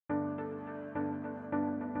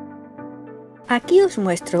Aquí os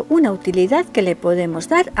muestro una utilidad que le podemos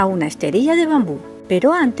dar a una esterilla de bambú.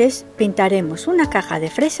 Pero antes pintaremos una caja de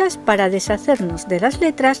fresas para deshacernos de las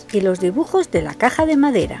letras y los dibujos de la caja de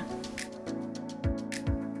madera.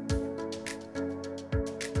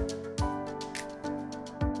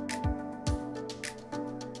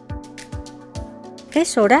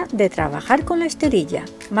 Es hora de trabajar con la esterilla.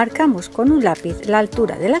 Marcamos con un lápiz la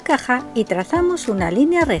altura de la caja y trazamos una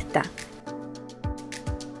línea recta.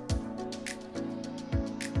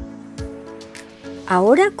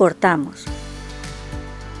 Ahora cortamos.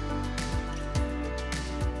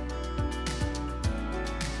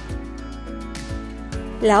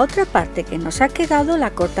 La otra parte que nos ha quedado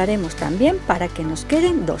la cortaremos también para que nos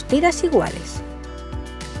queden dos tiras iguales.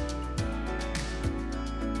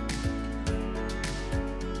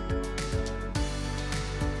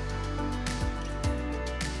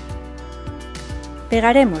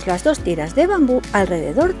 Pegaremos las dos tiras de bambú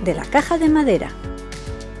alrededor de la caja de madera.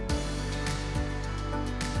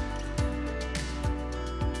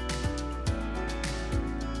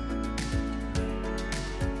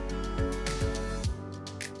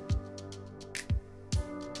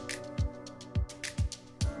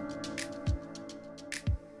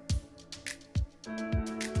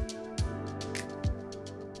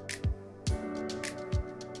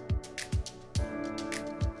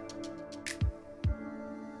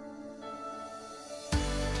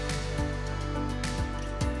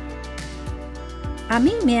 A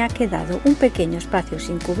mí me ha quedado un pequeño espacio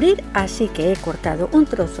sin cubrir, así que he cortado un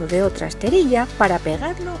trozo de otra esterilla para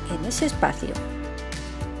pegarlo en ese espacio.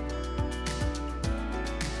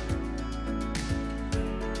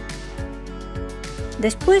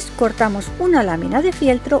 Después cortamos una lámina de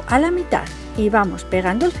fieltro a la mitad y vamos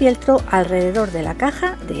pegando el fieltro alrededor de la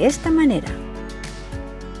caja de esta manera.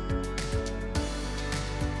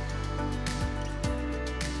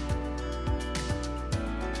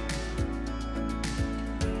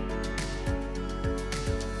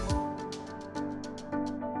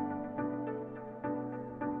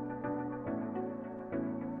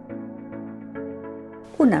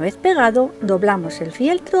 Una vez pegado, doblamos el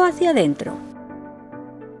fieltro hacia adentro.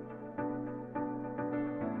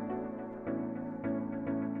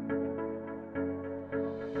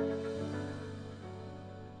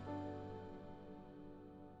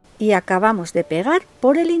 Y acabamos de pegar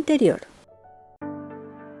por el interior.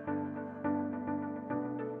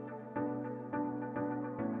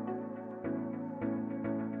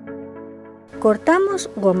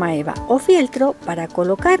 Cortamos goma eva o fieltro para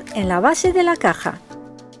colocar en la base de la caja.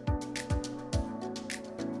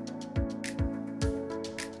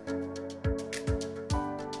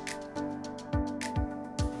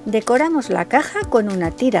 Decoramos la caja con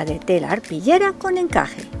una tira de tela arpillera con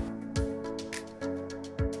encaje.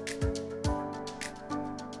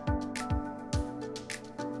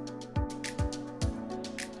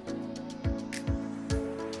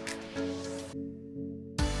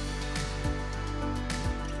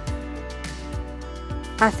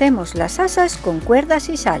 Hacemos las asas con cuerdas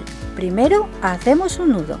y sal. Primero hacemos un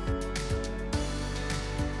nudo.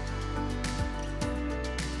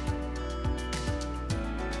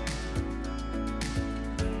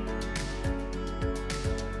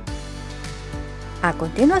 A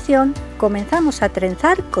continuación, comenzamos a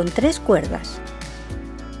trenzar con 3 cuerdas.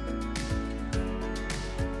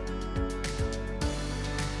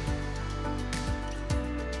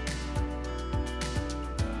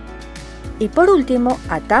 Y por último,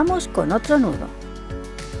 atamos con otro nudo.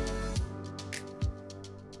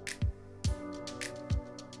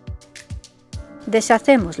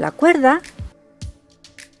 Deshacemos la cuerda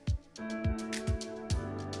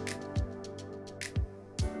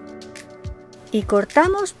y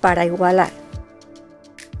cortamos para igualar.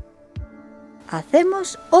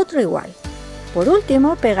 Hacemos otro igual. Por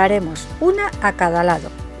último, pegaremos una a cada lado.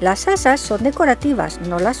 Las asas son decorativas,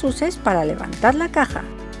 no las uses para levantar la caja.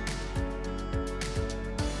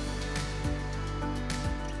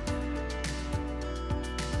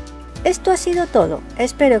 Esto ha sido todo.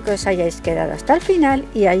 Espero que os hayáis quedado hasta el final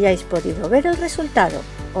y hayáis podido ver el resultado.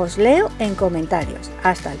 Os leo en comentarios.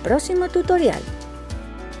 Hasta el próximo tutorial.